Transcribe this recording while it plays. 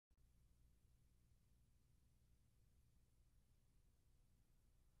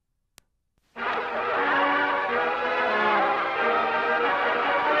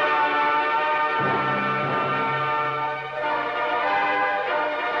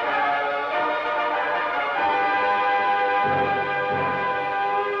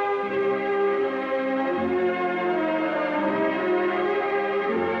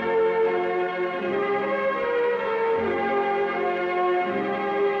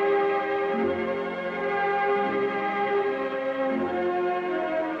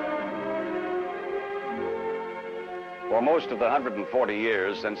For most of the 140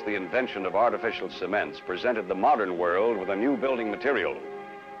 years since the invention of artificial cements presented the modern world with a new building material,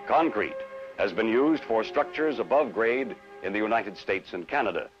 concrete has been used for structures above grade in the United States and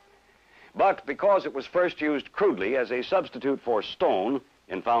Canada. But because it was first used crudely as a substitute for stone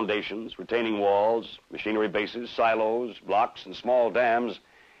in foundations, retaining walls, machinery bases, silos, blocks, and small dams,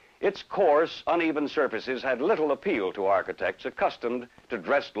 its coarse, uneven surfaces had little appeal to architects accustomed to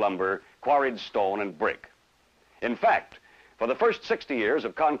dressed lumber, quarried stone, and brick. In fact, for the first 60 years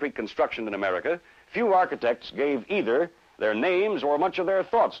of concrete construction in America, few architects gave either their names or much of their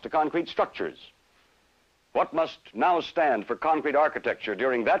thoughts to concrete structures. What must now stand for concrete architecture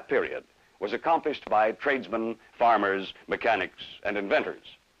during that period was accomplished by tradesmen, farmers, mechanics, and inventors.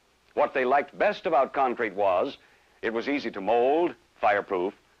 What they liked best about concrete was it was easy to mold,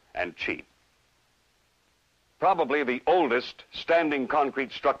 fireproof, and cheap. Probably the oldest standing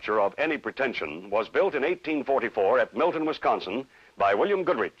concrete structure of any pretension was built in 1844 at Milton, Wisconsin by William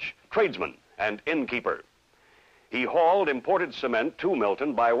Goodrich, tradesman and innkeeper. He hauled imported cement to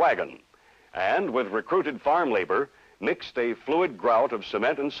Milton by wagon and, with recruited farm labor, mixed a fluid grout of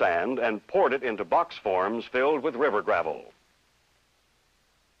cement and sand and poured it into box forms filled with river gravel.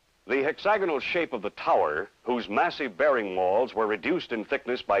 The hexagonal shape of the tower, whose massive bearing walls were reduced in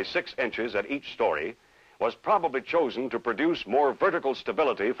thickness by 6 inches at each story, was probably chosen to produce more vertical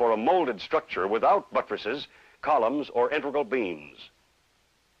stability for a molded structure without buttresses, columns, or integral beams.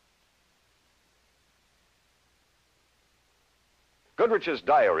 Goodrich's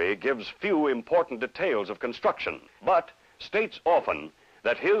diary gives few important details of construction, but states often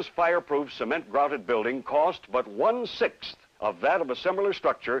that his fireproof cement-grouted building cost but 1/6 of that of a similar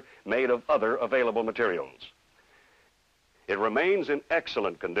structure made of other available materials. It remains in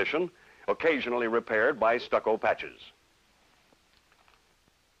excellent condition, occasionally repaired by stucco patches.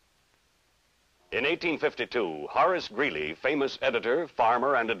 In 1852, Horace Greeley, famous editor,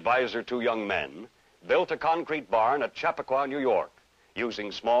 farmer, and advisor to young men, built a concrete barn at Chappaqua, New York,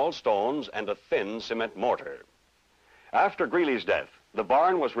 using small stones and a thin cement mortar. After Greeley's death, the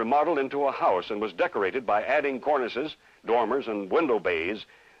barn was remodeled into a house and was decorated by adding cornices, dormers, and window bays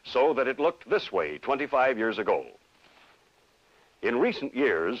so that it looked this way 25 years ago. In recent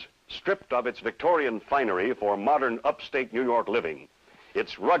years, stripped of its Victorian finery for modern upstate New York living,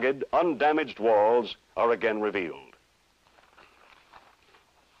 its rugged, undamaged walls are again revealed.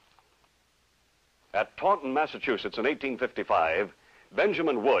 At Taunton, Massachusetts in 1855,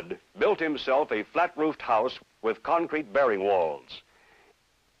 Benjamin Wood built himself a flat-roofed house with concrete bearing walls.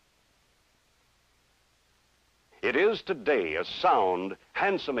 It is today a sound,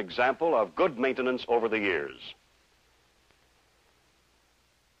 handsome example of good maintenance over the years.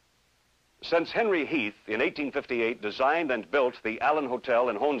 Since Henry Heath in 1858 designed and built the Allen Hotel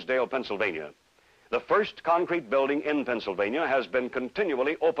in Honesdale, Pennsylvania, the first concrete building in Pennsylvania has been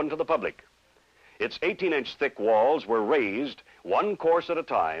continually open to the public. Its 18-inch thick walls were raised, one course at a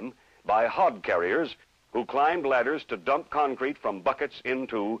time, by hod carriers who climbed ladders to dump concrete from buckets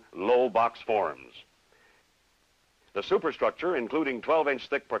into low box forms. The superstructure, including 12-inch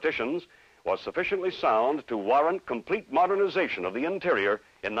thick partitions, was sufficiently sound to warrant complete modernization of the interior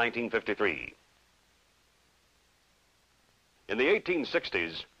in 1953. In the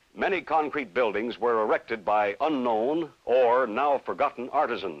 1860s, many concrete buildings were erected by unknown or now forgotten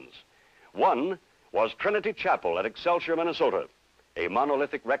artisans. One was Trinity Chapel at Excelsior, Minnesota, a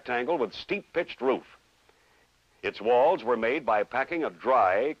monolithic rectangle with steep-pitched roof. Its walls were made by packing a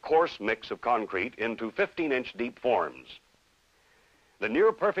dry, coarse mix of concrete into 15-inch deep forms. The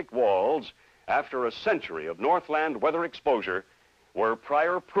near-perfect walls, after a century of Northland weather exposure, were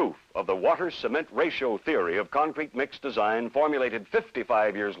prior proof of the water-cement ratio theory of concrete mix design formulated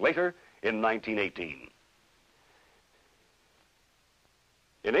 55 years later in 1918.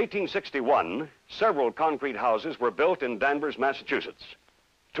 In 1861, several concrete houses were built in Danvers, Massachusetts.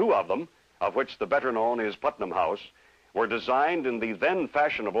 2 of them, of which the better known is Putnam House, were designed in the then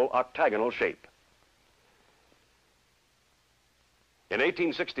fashionable octagonal shape. In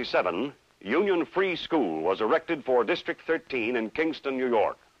 1867, Union Free School was erected for District 13 in Kingston, New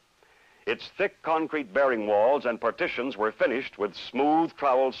York. Its thick concrete bearing walls and partitions were finished with smooth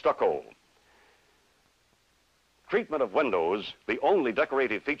trowel stucco. Treatment of windows, the only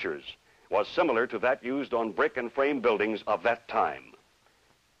decorative features, was similar to that used on brick and frame buildings of that time.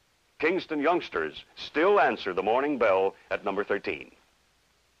 Kingston youngsters still answer the morning bell at number 13.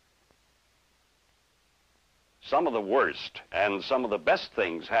 Some of the worst and some of the best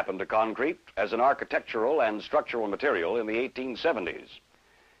things happened to concrete as an architectural and structural material in the 1870s.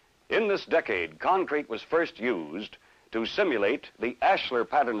 In this decade, concrete was first used to simulate the ashlar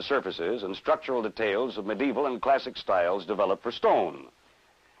pattern surfaces and structural details of medieval and classic styles developed for stone.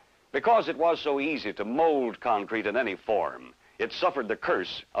 Because it was so easy to mold concrete in any form, it suffered the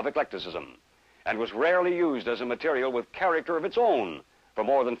curse of eclecticism and was rarely used as a material with character of its own for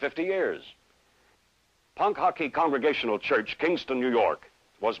more than 50 years. Ponkhaki Congregational Church, Kingston, New York,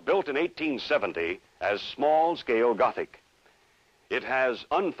 was built in 1870 as small-scale Gothic. It has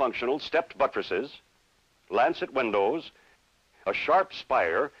unfunctional stepped buttresses, lancet windows, a sharp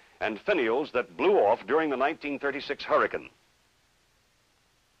spire, and finials that blew off during the 1936 hurricane.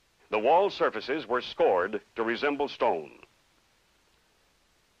 The wall surfaces were scored to resemble stone.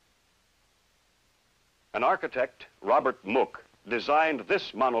 An architect, Robert Mook, designed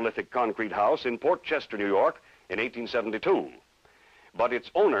this monolithic concrete house in Port Chester, New York in 1872. But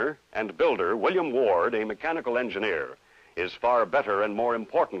its owner and builder, William Ward, a mechanical engineer, is far better and more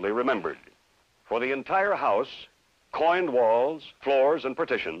importantly remembered. For the entire house, coined walls, floors, and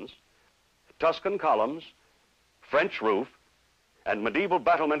partitions, Tuscan columns, French roof, and medieval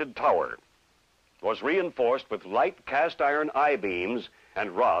battlemented tower was reinforced with light cast iron I-beams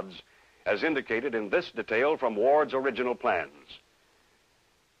and rods as indicated in this detail from Ward's original plans.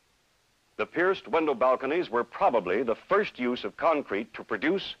 The pierced window balconies were probably the first use of concrete to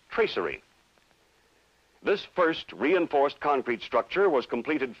produce tracery. This first reinforced concrete structure was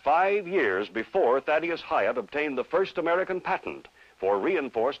completed 5 years before Thaddeus Hyatt obtained the first American patent for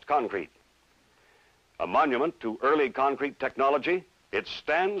reinforced concrete. A monument to early concrete technology, it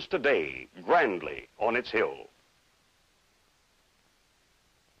stands today grandly on its hill.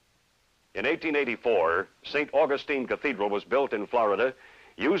 In 1884, St. Augustine Cathedral was built in Florida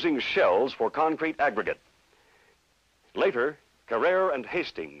using shells for concrete aggregate. Later, Carrere and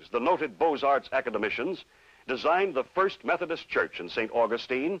Hastings, the noted Beaux-Arts academicians, designed the first Methodist church in St.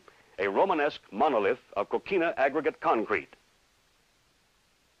 Augustine, a Romanesque monolith of coquina aggregate concrete.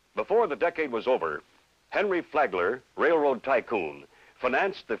 Before the decade was over, Henry Flagler, railroad tycoon,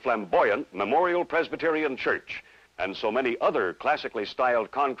 financed the flamboyant Memorial Presbyterian Church and so many other classically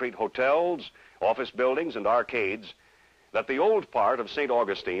styled concrete hotels, office buildings, and arcades that the old part of St.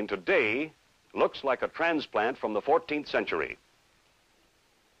 Augustine today looks like a transplant from the 14th century.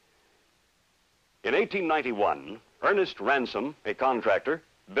 In 1891, Ernest Ransom, a contractor,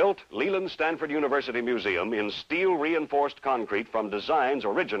 built Leland Stanford University Museum in steel-reinforced concrete from designs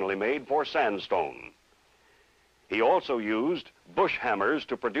originally made for sandstone. He also used bush hammers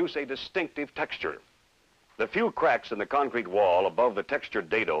to produce a distinctive texture. The few cracks in the concrete wall above the textured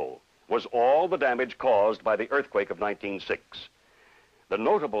dado was all the damage caused by the earthquake of 1906. The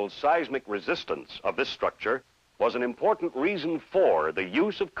notable seismic resistance of this structure was an important reason for the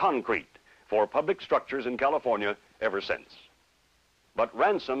use of concrete for public structures in California ever since. But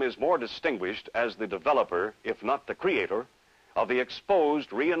Ransom is more distinguished as the developer, if not the creator, of the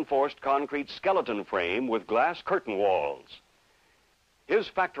exposed reinforced concrete skeleton frame with glass curtain walls. His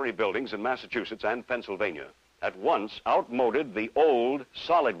factory buildings in Massachusetts and Pennsylvania at once outmoded the old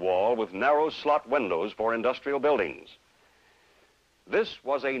solid wall with narrow slot windows for industrial buildings. This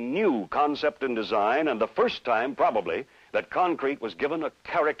was a new concept in design and the first time, probably, that concrete was given a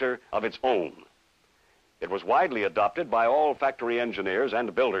character of its own. It was widely adopted by all factory engineers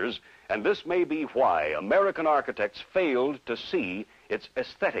and builders, and this may be why American architects failed to see its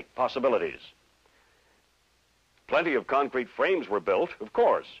aesthetic possibilities. Plenty of concrete frames were built, of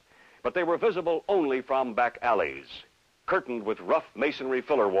course, but they were visible only from back alleys, curtained with rough masonry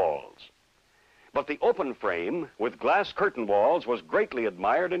filler walls. But the open frame with glass curtain walls was greatly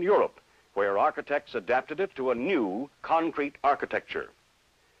admired in Europe, where architects adapted it to a new concrete architecture.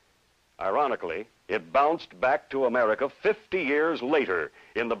 Ironically, it bounced back to America 50 years later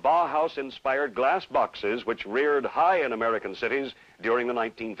in the Bauhaus-inspired glass boxes which reared high in American cities during the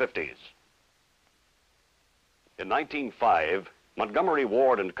 1950s. In 1905, Montgomery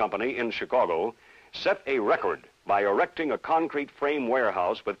Ward and Company in Chicago set a record by erecting a concrete frame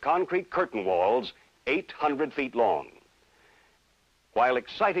warehouse with concrete curtain walls 800 feet long. While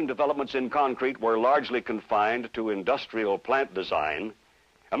exciting developments in concrete were largely confined to industrial plant design,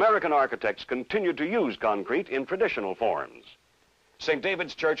 American architects continued to use concrete in traditional forms. St.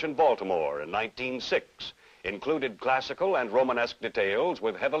 David's Church in Baltimore in 1906 included classical and Romanesque details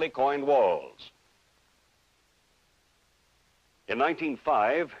with heavily coined walls. In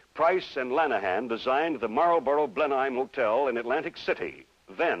 1905, Price and Lanahan designed the Marlborough Blenheim Hotel in Atlantic City,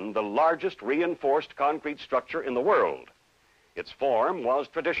 then the largest reinforced concrete structure in the world. Its form was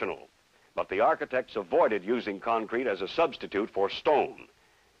traditional, but the architects avoided using concrete as a substitute for stone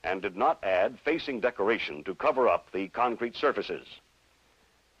and did not add facing decoration to cover up the concrete surfaces.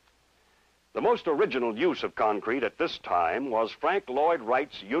 The most original use of concrete at this time was Frank Lloyd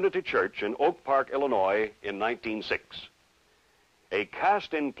Wright's Unity Church in Oak Park, Illinois in 1906. A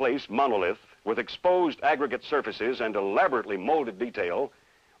cast-in-place monolith with exposed aggregate surfaces and elaborately molded detail,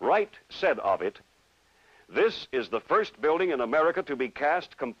 Wright said of it, "This is the first building in America to be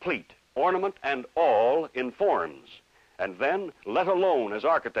cast complete, ornament and all, in forms, and then let alone as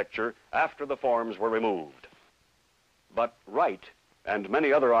architecture after the forms were removed." But Wright and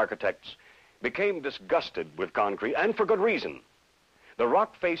many other architects became disgusted with concrete, and for good reason. The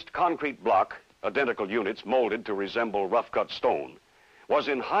rock-faced concrete block, identical units molded to resemble rough-cut stone, was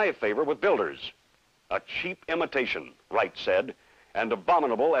in high favor with builders. A cheap imitation, Wright said, and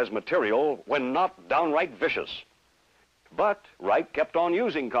abominable as material when not downright vicious. But Wright kept on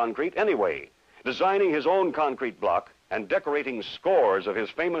using concrete anyway, designing his own concrete block and decorating scores of his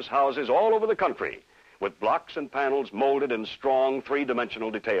famous houses all over the country with blocks and panels molded in strong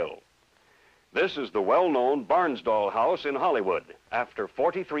three-dimensional detail. This is the well-known Barnsdall House in Hollywood after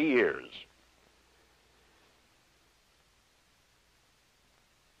 43 years.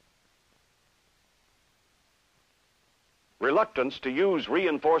 Reluctance to use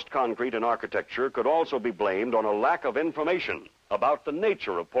reinforced concrete in architecture could also be blamed on a lack of information about the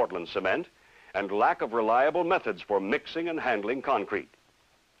nature of Portland cement and lack of reliable methods for mixing and handling concrete.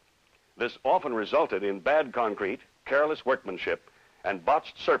 This often resulted in bad concrete, careless workmanship, and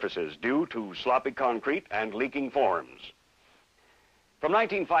botched surfaces due to sloppy concrete and leaking forms. From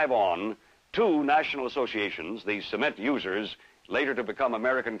 1905 on, two national associations, the Cement Users, later to become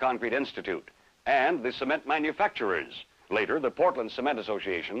American Concrete Institute, and the Cement Manufacturers, later the Portland Cement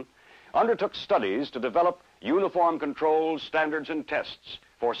Association, undertook studies to develop uniform controls, standards, and tests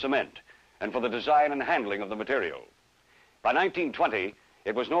for cement and for the design and handling of the material. By 1920,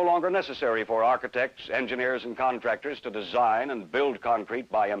 it was no longer necessary for architects, engineers, and contractors to design and build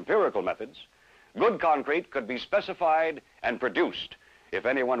concrete by empirical methods. Good concrete could be specified and produced if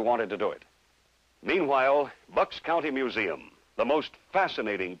anyone wanted to do it. Meanwhile, Bucks County Museum, the most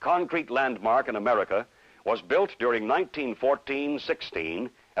fascinating concrete landmark in America, was built during 1914-16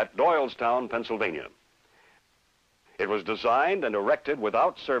 at Doylestown, Pennsylvania. It was designed and erected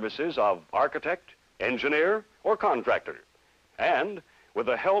without services of architect, engineer, or contractor, and with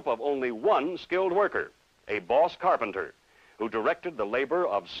the help of only one skilled worker, a boss carpenter, who directed the labor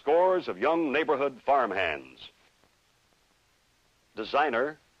of scores of young neighborhood farmhands.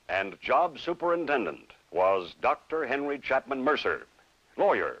 Designer and job superintendent was Dr. Henry Chapman Mercer,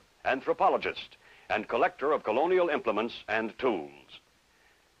 lawyer, anthropologist, and collector of colonial implements and tools.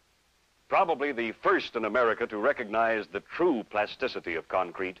 Probably the first in America to recognize the true plasticity of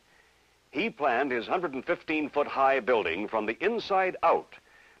concrete, he planned his 115-foot-high building from the inside out,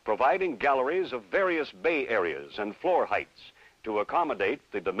 providing galleries of various bay areas and floor heights to accommodate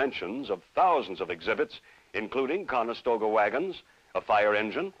the dimensions of thousands of exhibits, including Conestoga wagons, a fire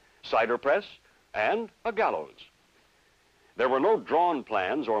engine, cider press, and a gallows. There were no drawn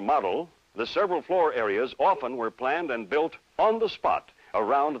plans or model. The several floor areas often were planned and built on the spot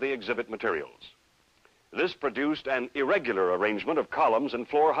around the exhibit materials. This produced an irregular arrangement of columns and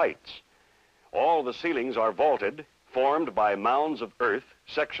floor heights. All the ceilings are vaulted, formed by mounds of earth,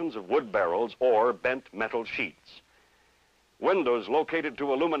 sections of wood barrels, or bent metal sheets. Windows located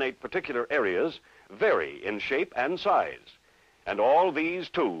to illuminate particular areas vary in shape and size, and all these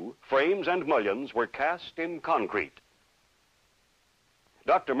too, frames and mullions, were cast in concrete.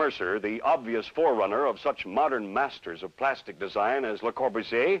 Dr. Mercer, the obvious forerunner of such modern masters of plastic design as Le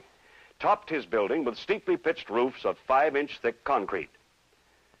Corbusier, topped his building with steeply pitched roofs of 5-inch thick concrete.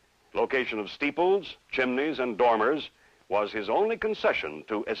 Location of steeples, chimneys, and dormers was his only concession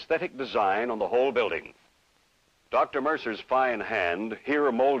to aesthetic design on the whole building. Dr. Mercer's fine hand, here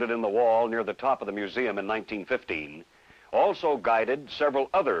molded in the wall near the top of the museum in 1915, also guided several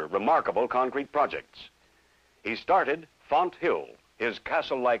other remarkable concrete projects. He started Font Hill, his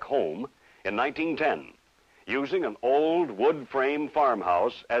castle-like home, in 1910, using an old wood frame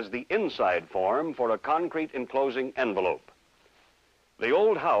farmhouse as the inside form for a concrete enclosing envelope. The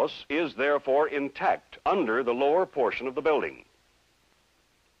old house is therefore intact under the lower portion of the building.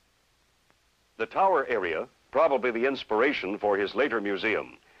 The tower area, probably the inspiration for his later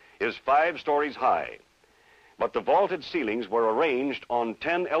museum, is 5 stories high, but the vaulted ceilings were arranged on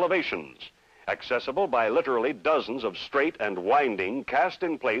 10 elevations, accessible by literally dozens of straight and winding,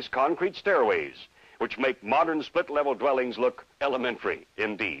 cast-in-place concrete stairways, which make modern split-level dwellings look elementary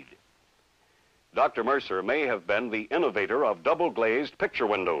indeed. Dr. Mercer may have been the innovator of double-glazed picture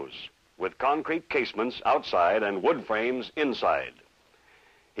windows, with concrete casements outside and wood frames inside.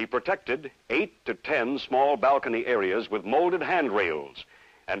 He protected 8 to 10 small balcony areas with molded handrails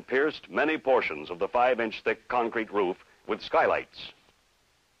and pierced many portions of the 5-inch thick concrete roof with skylights.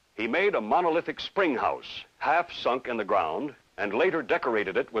 He made a monolithic spring house, half sunk in the ground, and later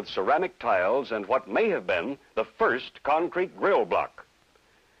decorated it with ceramic tiles and what may have been the first concrete grill block.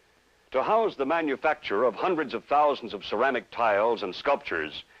 To house the manufacture of hundreds of thousands of ceramic tiles and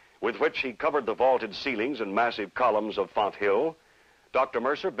sculptures with which he covered the vaulted ceilings and massive columns of Font Hill, Dr.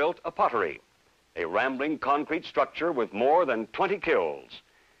 Mercer built a pottery, a rambling concrete structure with more than 20 kilns.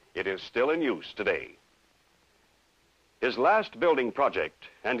 It is still in use today. His last building project,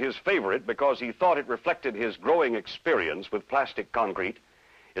 and his favorite because he thought it reflected his growing experience with plastic concrete,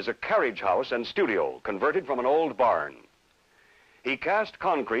 is a carriage house and studio converted from an old barn. He cast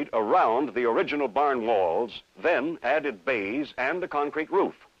concrete around the original barn walls, then added bays and a concrete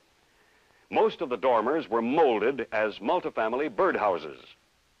roof. Most of the dormers were molded as multifamily birdhouses.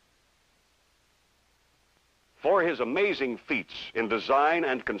 For his amazing feats in design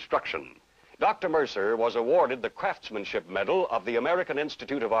and construction, Dr. Mercer was awarded the Craftsmanship Medal of the American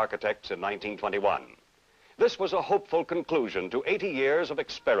Institute of Architects in 1921. This was a hopeful conclusion to 80 years of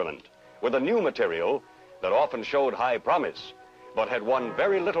experiment with a new material that often showed high promise, but had won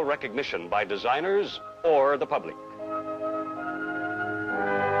very little recognition by designers or the public.